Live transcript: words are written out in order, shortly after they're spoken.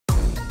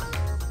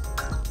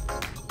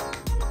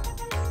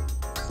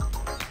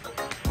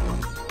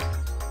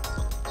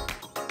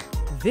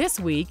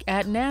This week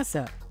at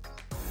NASA.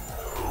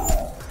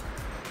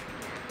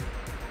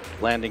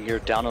 Landing gear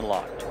down and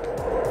locked.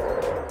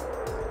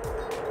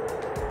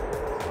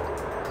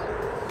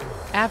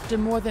 After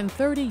more than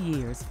 30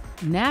 years,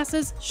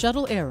 NASA's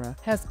shuttle era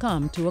has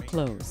come to a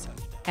close.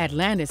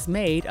 Atlantis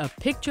made a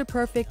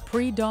picture-perfect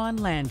pre-dawn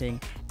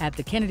landing at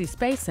the Kennedy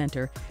Space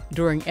Center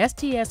during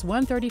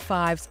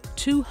STS-135's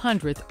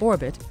 200th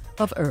orbit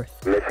of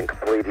Earth. Mission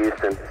complete,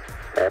 Houston.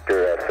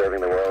 After serving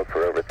the world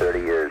for over 30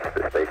 years,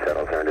 the space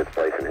shuttle's earned its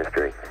place in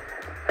history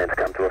and it's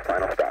come to a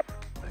final stop.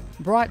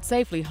 Brought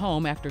safely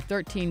home after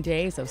 13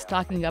 days of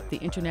stocking up the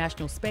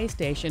International Space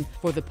Station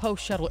for the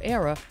post-shuttle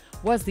era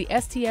was the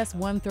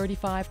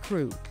STS-135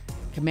 crew.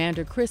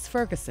 Commander Chris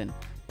Ferguson,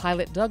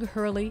 pilot Doug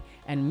Hurley,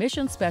 and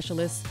mission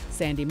specialists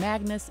Sandy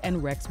Magnus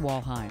and Rex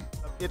Walheim.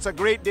 It's a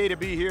great day to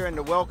be here and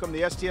to welcome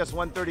the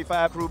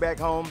STS-135 crew back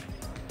home.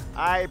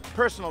 I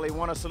personally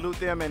want to salute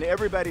them and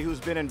everybody who's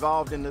been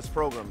involved in this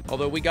program.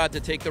 Although we got to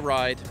take the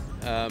ride,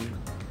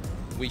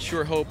 we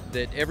sure hope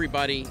that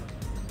everybody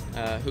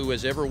who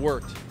has ever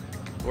worked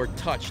or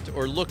touched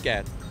or looked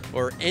at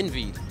or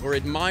envied or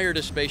admired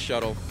a space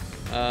shuttle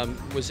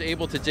was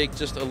able to take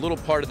just a little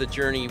part of the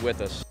journey with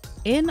us.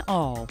 In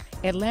all,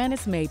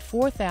 Atlantis made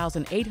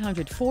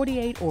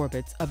 4,848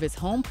 orbits of its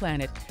home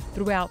planet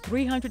throughout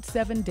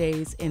 307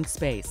 days in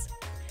space.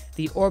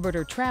 The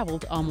orbiter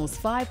traveled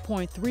almost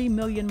 5.3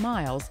 million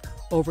miles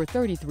over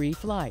 33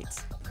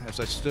 flights. As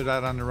I stood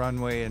out on the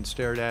runway and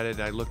stared at it,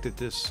 I looked at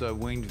this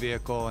winged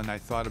vehicle and I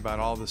thought about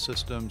all the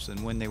systems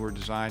and when they were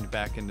designed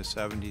back in the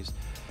 70s,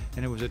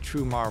 and it was a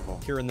true marvel.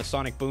 Hearing the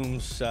sonic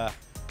booms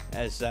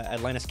as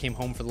Atlantis came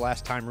home for the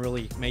last time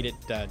really made it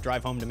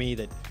drive home to me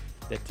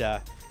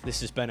that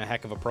this has been a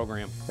heck of a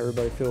program.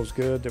 Everybody feels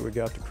good that we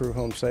got the crew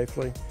home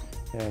safely,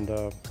 and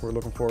we're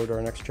looking forward to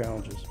our next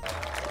challenges.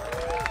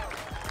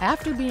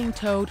 After being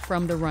towed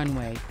from the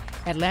runway,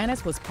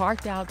 Atlantis was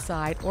parked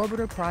outside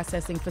Orbiter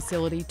Processing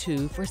Facility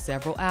 2 for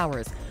several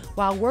hours,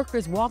 while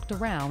workers walked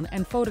around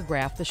and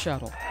photographed the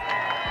shuttle.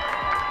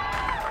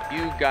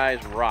 You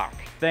guys rock.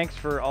 Thanks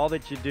for all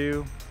that you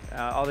do,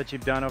 all that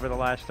you've done over the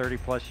last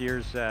 30-plus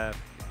years.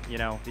 You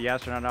know, the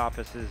astronaut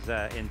office is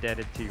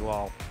indebted to you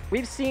all.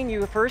 We've seen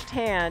you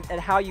firsthand at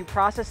how you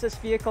process this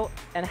vehicle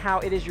and how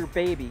it is your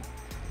baby.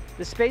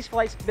 The space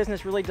flight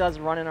business really does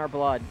run in our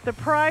blood. The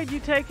pride you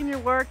take in your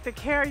work, the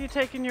care you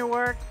take in your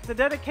work, the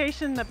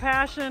dedication, the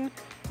passion,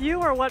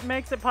 you are what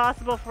makes it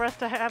possible for us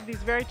to have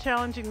these very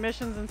challenging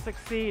missions and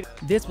succeed.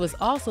 This was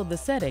also the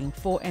setting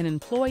for an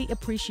employee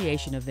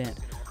appreciation event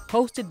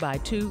hosted by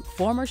two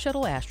former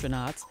shuttle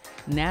astronauts,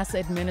 NASA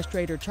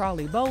Administrator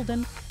Charlie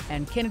Bolden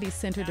and Kennedy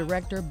Center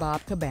Director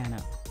Bob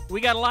Cabana.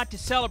 We got a lot to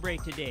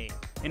celebrate today.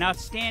 An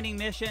outstanding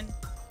mission,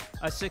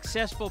 a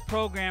successful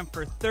program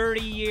for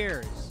 30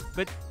 years.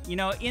 But, you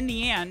know, in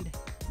the end,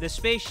 the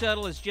space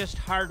shuttle is just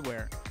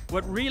hardware.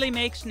 What really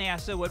makes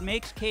NASA, what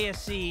makes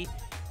KSC,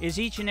 is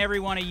each and every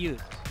one of you.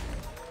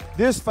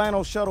 This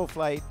final shuttle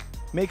flight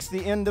makes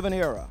the end of an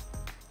era,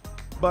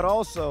 but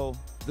also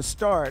the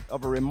start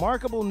of a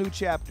remarkable new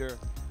chapter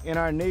in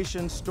our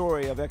nation's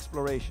story of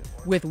exploration.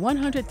 With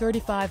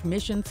 135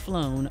 missions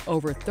flown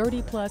over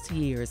 30-plus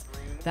years,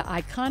 the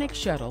iconic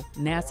shuttle,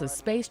 NASA's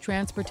space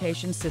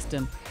transportation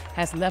system,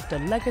 has left a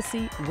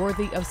legacy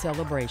worthy of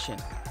celebration.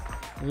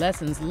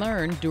 Lessons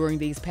learned during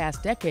these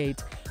past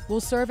decades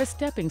will serve as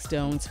stepping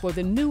stones for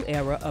the new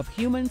era of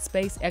human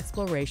space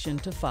exploration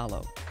to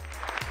follow.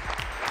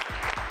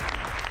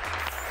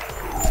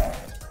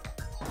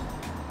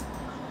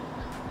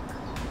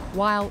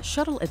 While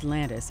Shuttle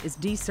Atlantis is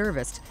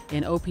deserviced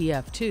in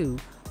OPF-2,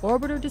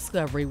 Orbiter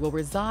Discovery will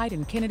reside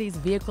in Kennedy's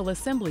Vehicle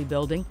Assembly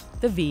Building,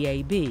 the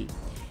VAB.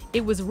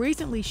 It was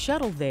recently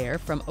shuttled there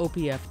from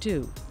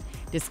OPF-2.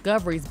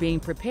 Discovery is being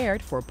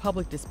prepared for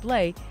public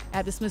display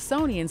at the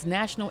Smithsonian's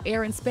National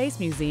Air and Space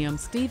Museum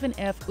Stephen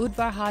F.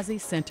 Udvar-Hazy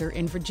Center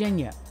in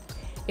Virginia.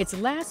 Its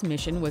last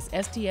mission was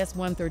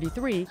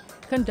STS-133,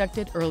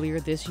 conducted earlier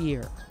this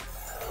year.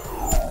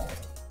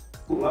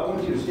 I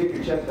want you to stick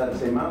your chest out and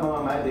say, my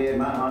mom, my dad,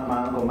 my aunt,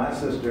 my uncle, my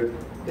sister,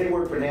 they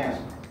work for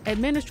NASA.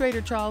 Administrator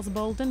Charles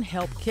Bolden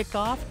helped kick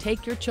off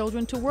Take Your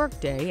Children to Work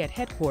Day at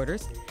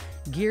headquarters.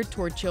 Geared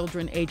toward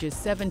children ages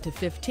 7 to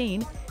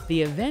 15,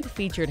 the event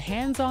featured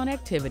hands-on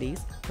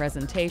activities,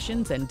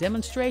 presentations, and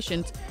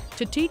demonstrations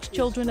to teach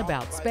children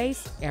about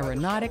space,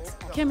 aeronautics,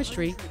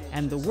 chemistry,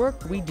 and the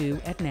work we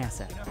do at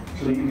NASA.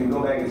 So you can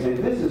go back and say,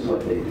 this is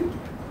what they do.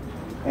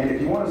 And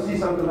if you want to see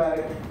something about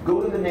it,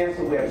 go to the NASA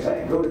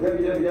website. Go to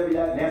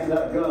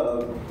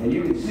www.nasa.gov, and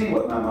you can see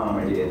what my mom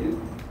or dad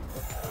do.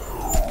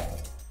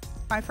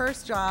 My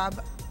first job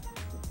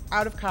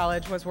out of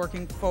college was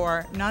working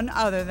for none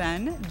other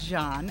than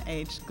John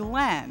H.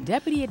 Glenn.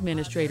 Deputy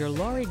Administrator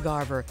Laurie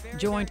Garver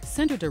joined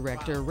Center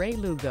Director Ray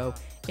Lugo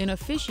in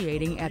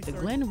officiating at the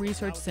Glenn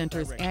Research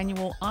Center's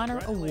annual Honor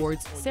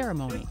Awards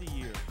ceremony.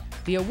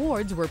 The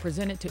awards were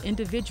presented to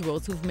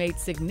individuals who've made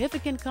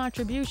significant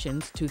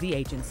contributions to the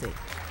agency.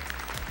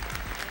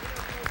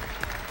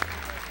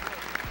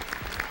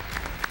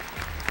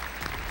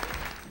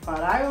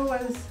 but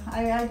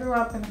I grew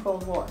up in the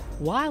Cold War.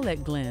 While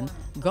at Glenn,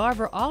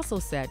 Garver also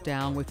sat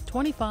down with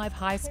 25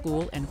 high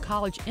school and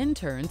college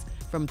interns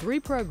from 3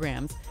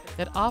 programs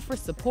that offer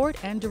support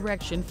and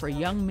direction for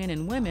young men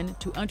and women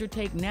to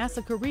undertake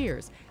NASA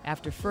careers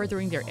after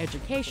furthering their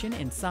education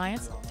in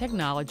science,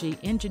 technology,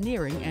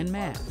 engineering, and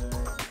math.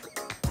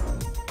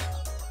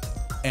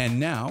 And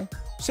now,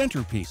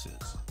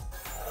 centerpieces.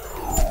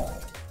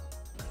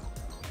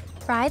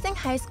 Rising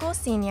high school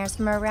seniors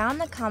from around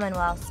the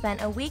Commonwealth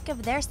spent a week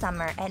of their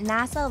summer at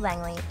NASA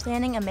Langley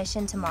planning a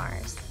mission to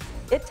Mars.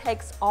 It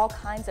takes all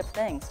kinds of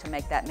things to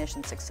make that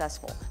mission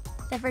successful.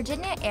 The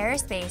Virginia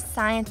Aerospace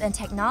Science and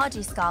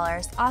Technology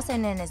Scholars, also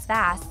known as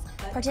VASS,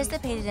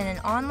 participated in an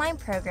online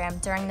program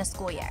during the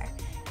school year,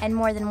 and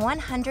more than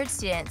 100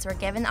 students were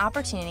given the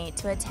opportunity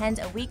to attend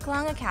a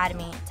week-long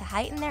academy to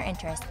heighten their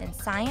interest in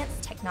science,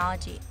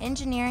 technology,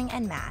 engineering,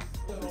 and math.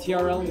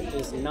 TRL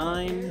is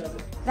 9.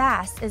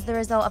 VASS is the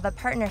result of a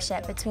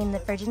partnership between the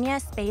Virginia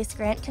Space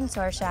Grant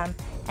Consortium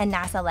and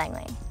NASA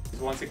Langley.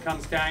 Once it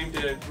comes time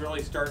to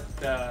really start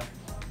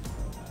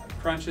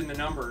crunching the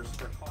numbers.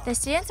 The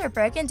students were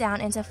broken down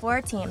into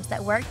 4 teams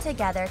that worked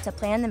together to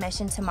plan the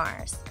mission to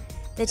Mars.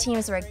 The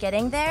teams were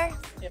getting there,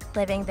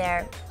 living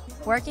there,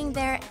 working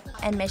there,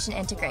 and mission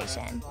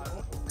integration.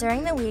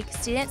 During the week,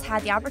 students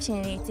had the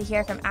opportunity to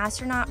hear from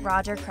astronaut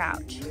Roger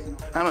Crouch.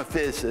 I'm a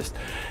physicist,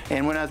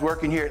 and when I was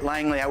working here at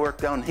Langley, I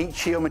worked on heat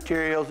shield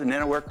materials, and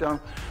then I worked on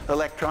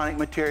electronic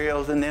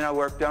materials, and then I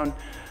worked on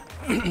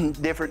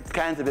different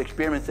kinds of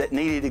experiments that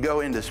needed to go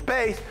into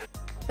space.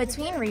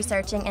 Between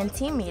researching and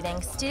team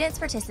meetings, students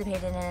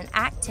participated in an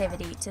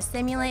activity to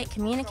simulate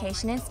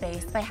communication in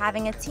space by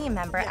having a team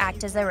member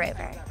act as a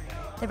rover.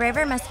 The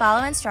rover must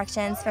follow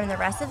instructions from the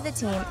rest of the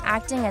team,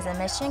 acting as a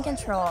mission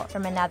control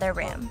from another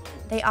room.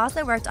 They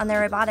also worked on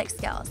their robotic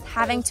skills,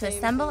 having to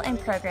assemble and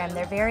program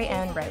their very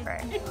own rover.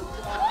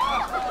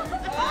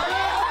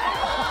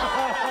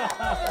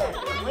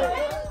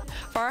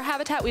 For our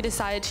habitat, we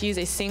decided to use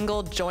a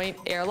single joint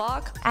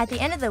airlock. At the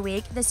end of the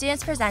week, the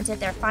students presented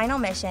their final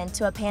mission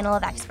to a panel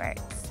of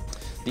experts.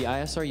 The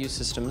ISRU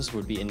systems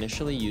would be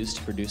initially used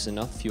to produce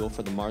enough fuel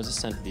for the Mars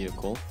ascent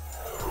vehicle.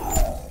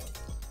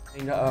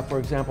 For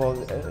example,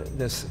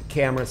 this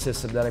camera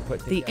system that I put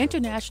together. The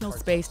International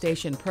Space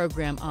Station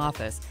Program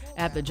Office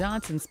at the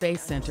Johnson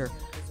Space Center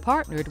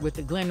partnered with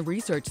the Glenn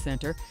Research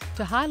Center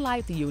to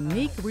highlight the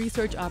unique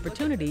research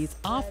opportunities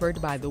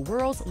offered by the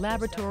world's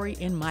laboratory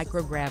in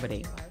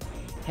microgravity.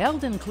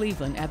 Held in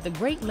Cleveland at the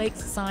Great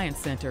Lakes Science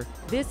Center,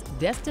 this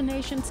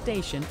Destination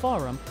Station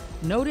Forum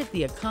noted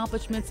the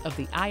accomplishments of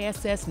the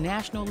ISS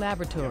National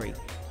Laboratory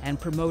and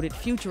promoted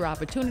future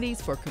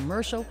opportunities for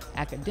commercial,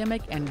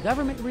 academic, and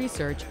government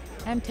research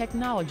and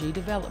technology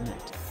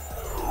development.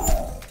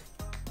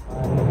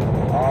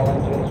 All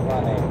engines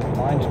running.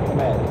 Launch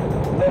commit.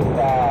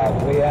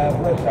 Liftoff. We have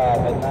liftoff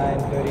at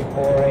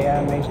 9:34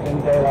 a.m.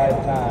 Eastern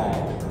Daylight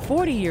Time.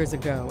 40 years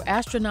ago,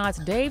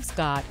 astronauts Dave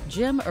Scott,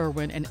 Jim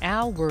Irwin, and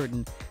Al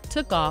Worden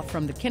took off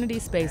from the Kennedy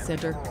Space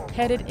Center,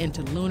 headed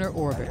into lunar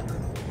orbit.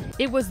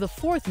 It was the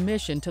 4th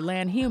mission to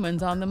land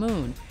humans on the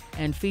moon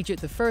and featured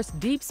the first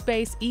deep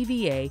space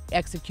EVA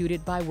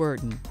executed by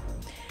Worden.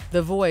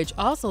 The voyage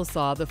also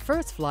saw the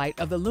first flight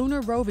of the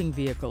lunar roving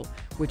vehicle,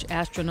 which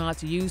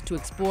astronauts used to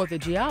explore the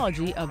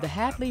geology of the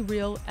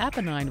Hadley-Rille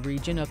Apennine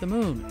region of the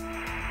moon.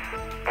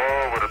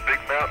 Oh, what a big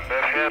mountain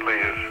that Hadley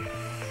is.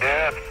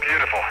 Yeah, it's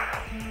beautiful.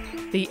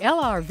 The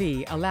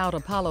LRV allowed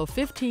Apollo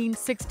 15,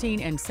 16,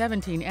 and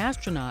 17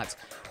 astronauts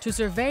to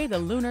survey the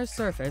lunar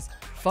surface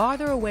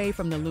farther away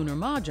from the lunar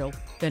module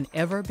than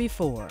ever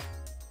before.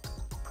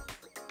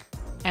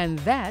 And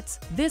that's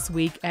This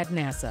Week at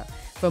NASA.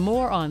 For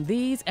more on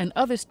these and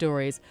other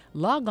stories,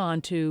 log on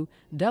to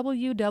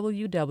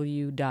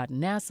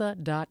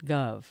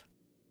www.nasa.gov.